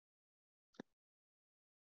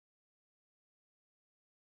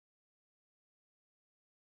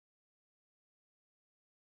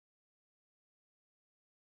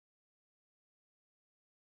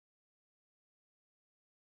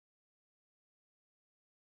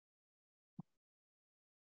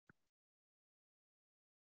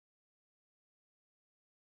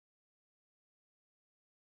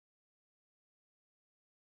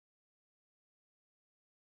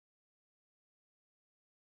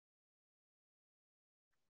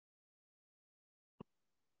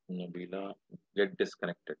 Nabila get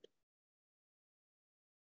disconnected.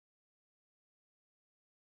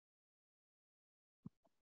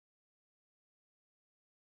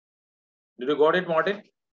 Did you got it, Martin?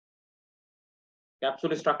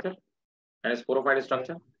 Capsule structure and sporophyte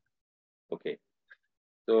structure. Okay.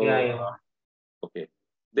 So Yeah. okay,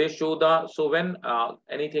 they show the, so when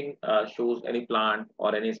anything shows, any plant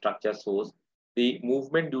or any structure shows the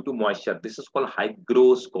movement due to moisture, this is called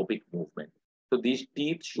hygroscopic movement. So these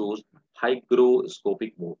teeth shows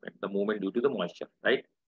hygroscopic movement, the movement due to the moisture, right?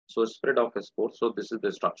 So spread of a spore. So this is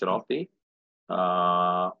the structure of the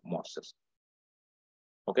mosses.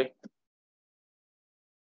 Okay.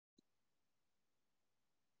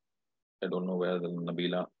 I don't know where the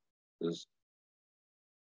Nabila is.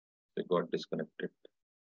 They got disconnected.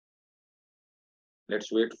 Let's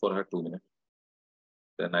wait for her 2 minutes.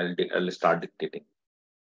 Then I'll start dictating.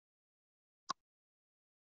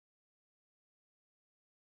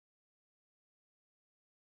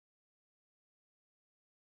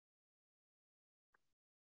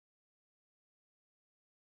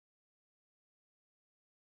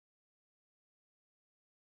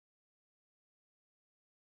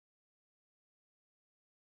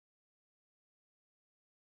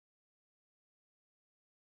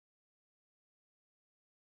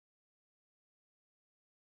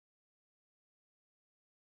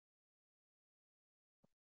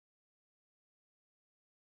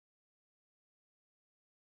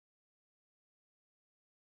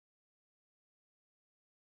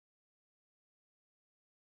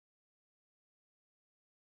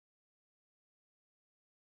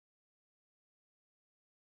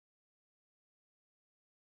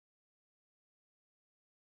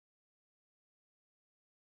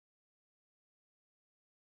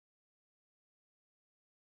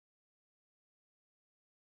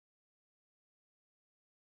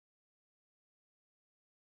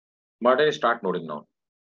 Martin, start noting now.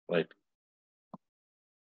 Right.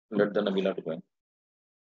 Let the Nabila to join.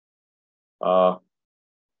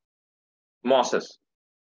 Mosses.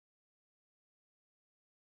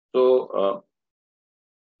 So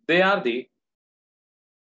they are the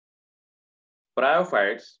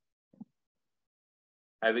bryophytes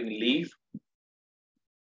having leaf.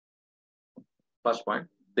 First point,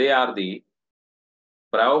 they are the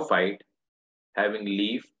bryophyte having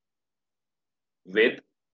leaf with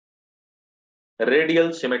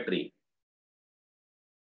radial symmetry.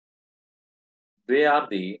 They are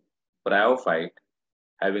the bryophyte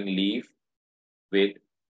having leaf with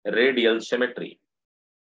radial symmetry.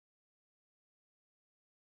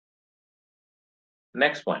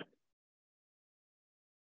 Next point.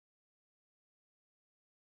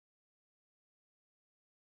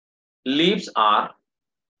 Leaves are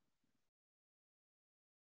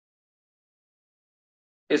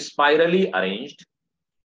spirally arranged.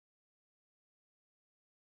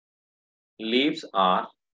 Leaves are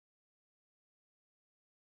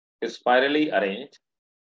spirally arranged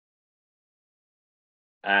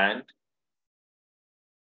and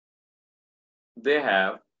they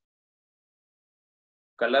have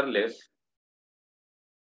colorless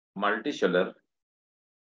multicellular.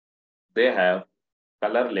 They have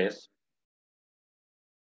colorless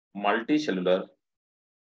multicellular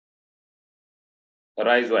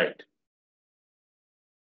rhizoid.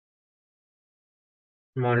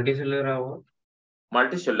 Multicellular are what?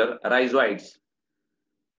 Multicellular rhizoids.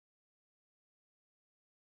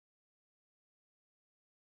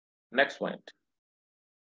 Next point.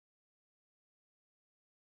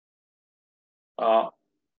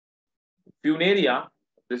 Funaria.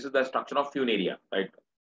 This is the structure of funaria, right?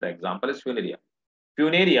 The example is funaria.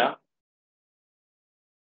 Funaria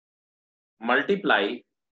multiply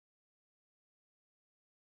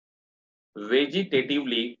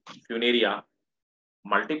vegetatively. Funaria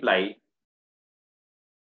multiply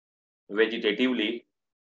vegetatively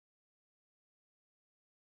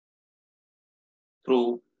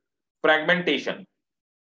through fragmentation.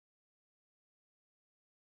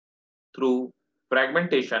 Through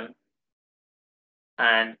fragmentation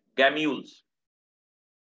and gamules.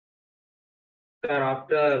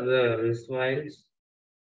 After the rhizoids,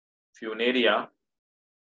 Funaria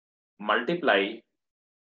multiply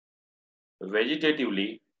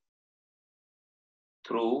vegetatively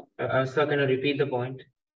through sir, can you repeat the point?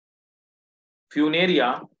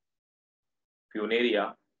 funaria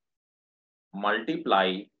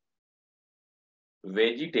multiply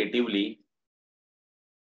vegetatively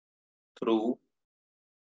through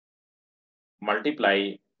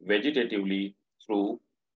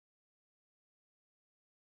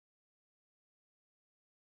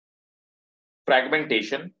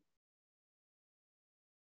fragmentation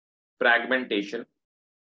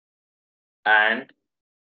and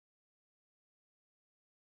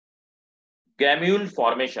gamule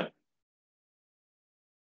formation.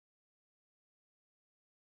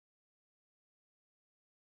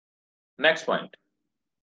 Next point.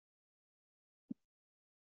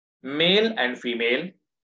 Male and female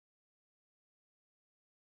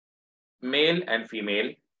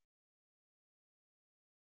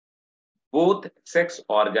both sex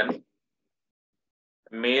organ,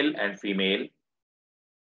 male and female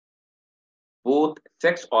both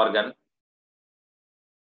sex organ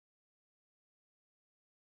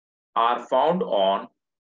are found on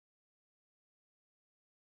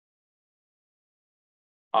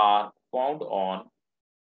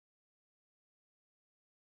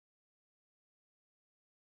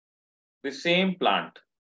the same plant.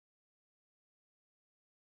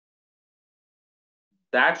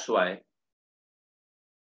 That's why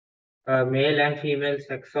Male and female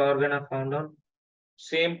sex organ are found on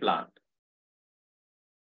same plant.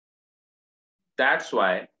 That's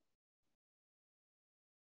why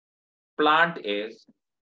plant is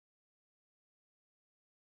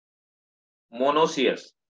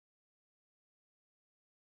monoecious.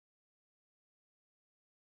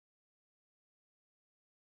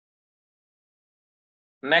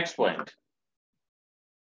 Next point.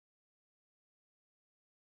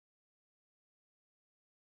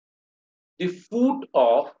 The foot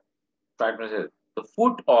of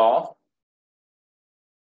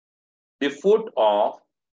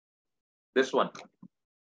this one.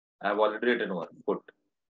 I have already written one foot.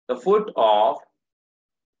 The foot of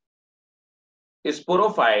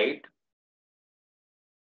sporophyte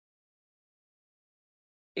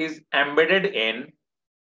is embedded in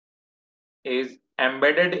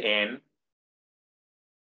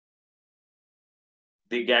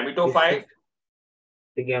the gametophyte.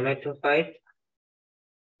 the gametophyte.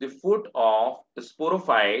 The foot of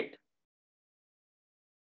sporophyte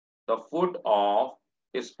the foot of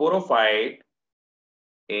sporophyte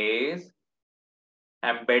is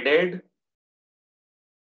embedded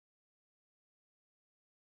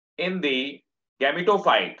in the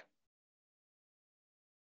gametophyte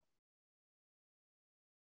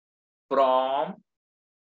from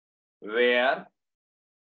where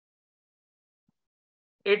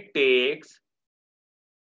it takes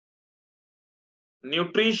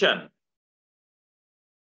nutrition.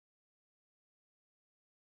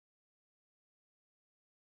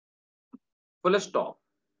 Full stop.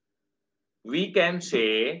 We can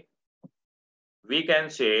say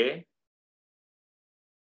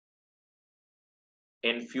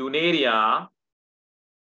in funaria,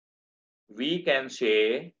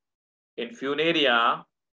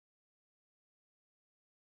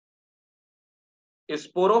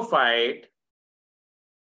 sporophyte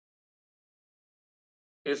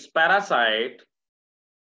is parasite.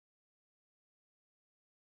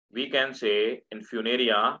 We can say in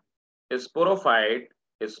funaria, sporophyte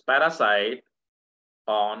is parasite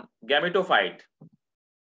on gametophyte.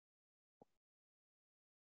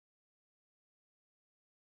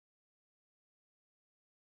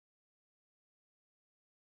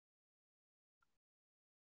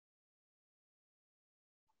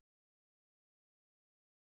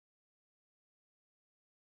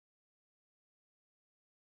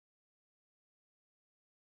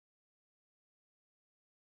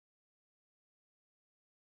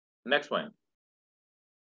 Next one.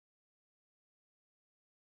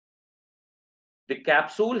 The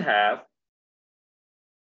capsule have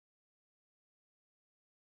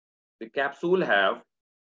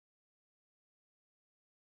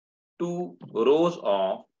two rows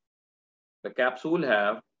of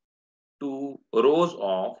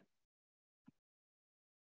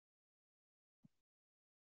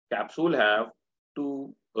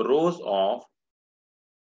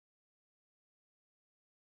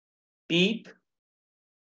teeth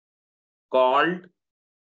called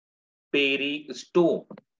peristome.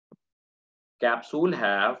 Capsule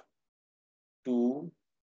have two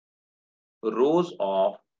rows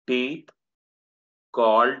of teeth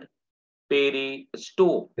called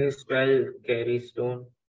peristome. Please spell carry stone.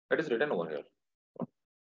 It is written over here.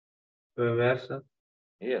 Where, sir?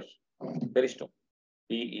 Yes, peristome.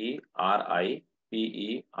 Peristome.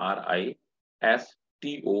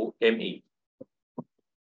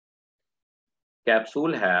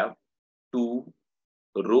 Capsule have two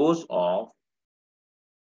rows of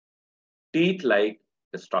teeth-like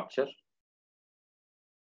structure.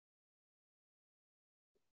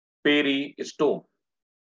 Peristome.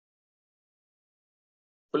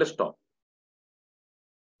 Full stop.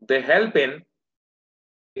 They help in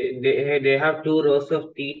They have two rows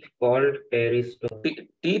of teeth called peristome.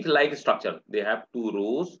 teeth-like structure. They have two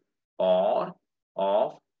rows of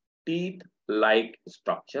teeth-like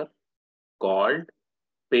structure called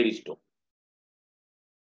peristome.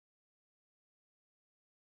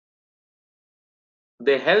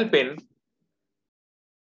 They help in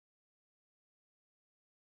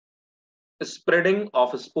spreading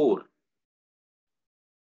of a spore.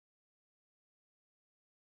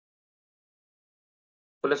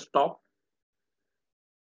 Full stop.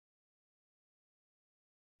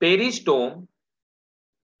 Peristome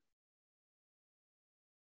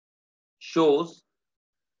shows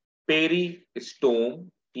peristome,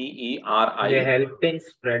 P-E-R-I. They help in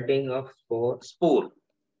spreading of spores. Spore.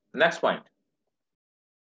 Next point.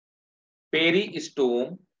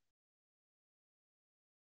 Peristome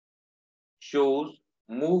shows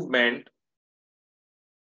movement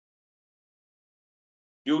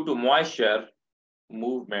due to moisture.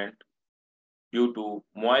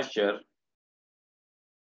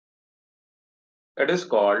 It is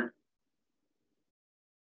called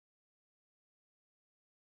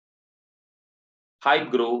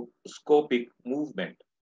hygroscopic movement.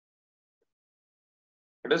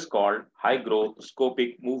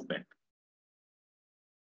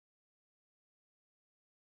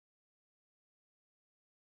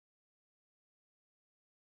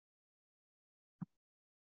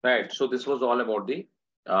 Right. So this was all about the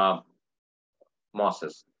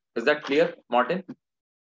mosses. Is that clear, Martin?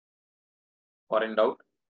 Or in doubt?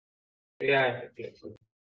 Yeah.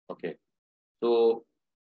 Okay. So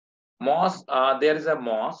moss, there is a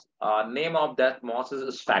moss. Name of that moss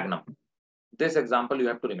is sphagnum. This example you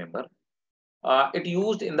have to remember. It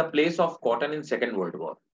used in the place of cotton in Second World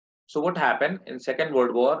War. So what happened in Second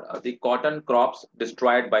World War? The cotton crops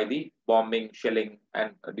destroyed by the bombing, shelling,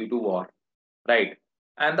 and due to war, right?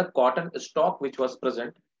 And the cotton stock which was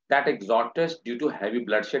present that exhausted due to heavy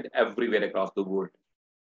bloodshed everywhere across the world.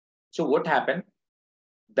 So what happened?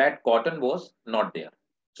 That cotton was not there.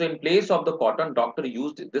 So in place of the cotton, doctor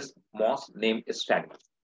used this moss named sphagnum.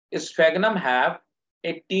 Sphagnum have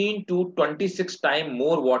 18 to 26 times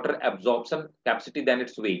more water absorption capacity than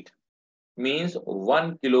its weight. Means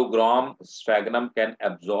 1 kilogram sphagnum can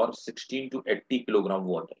absorb 16 to 80 kilogram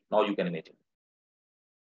water. Now you can imagine.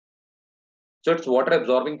 So its water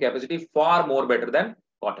absorbing capacity far more better than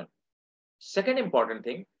cotton. Second important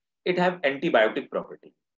thing, it have antibiotic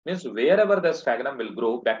property. Means wherever the sphagnum will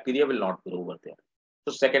grow, bacteria will not grow over there.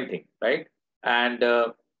 So second thing, right? And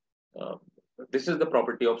uh, this is the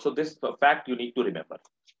property of, so this fact you need to remember.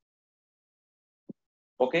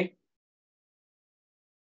 Okay.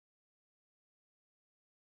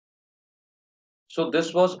 So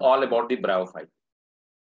this was all about the bryophyte.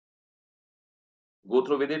 Go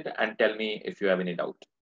through with it and tell me if you have any doubt.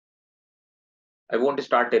 I won't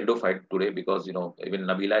start pteridophyte today because even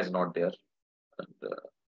Nabila is not there. And,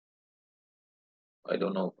 I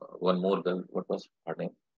don't know one more girl. What was her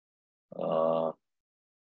name?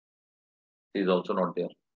 She is also not there.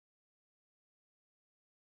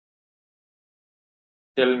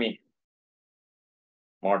 Tell me,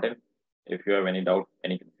 Martin, if you have any doubt,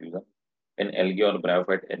 any confusion in algae or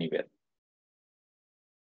bryophyte anywhere.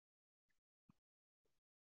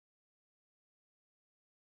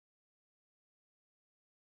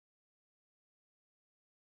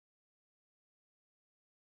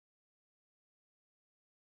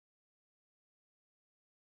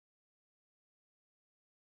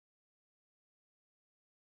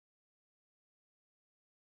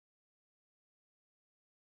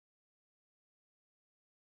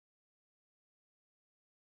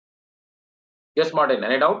 Yes, Martin,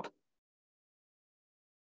 any doubt?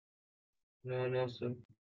 No, sir.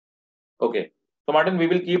 Okay. So Martin, we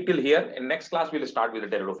will keep till here. In next class, we'll start with the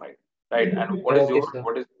pteridophyte. Right. And Okay, sir.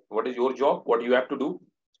 what is your job? What you have to do?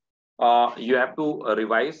 You have to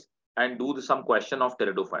revise and do some question of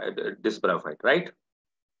pteridophyte, this bryophyte, right?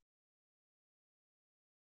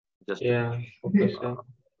 Just Yeah, okay, sir.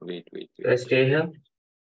 wait. I stay here.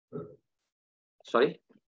 Sorry.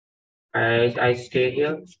 I stay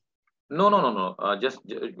here. No. Just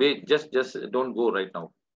wait. Just don't go right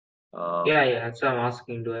now. Yeah. So I'm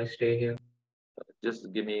asking, do I stay here?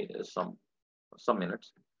 Just give me some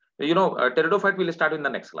minutes. Pteridophyte will start in the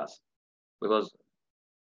next class because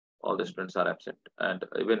all the students are absent, and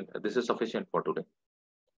even this is sufficient for today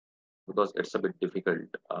because it's a bit difficult.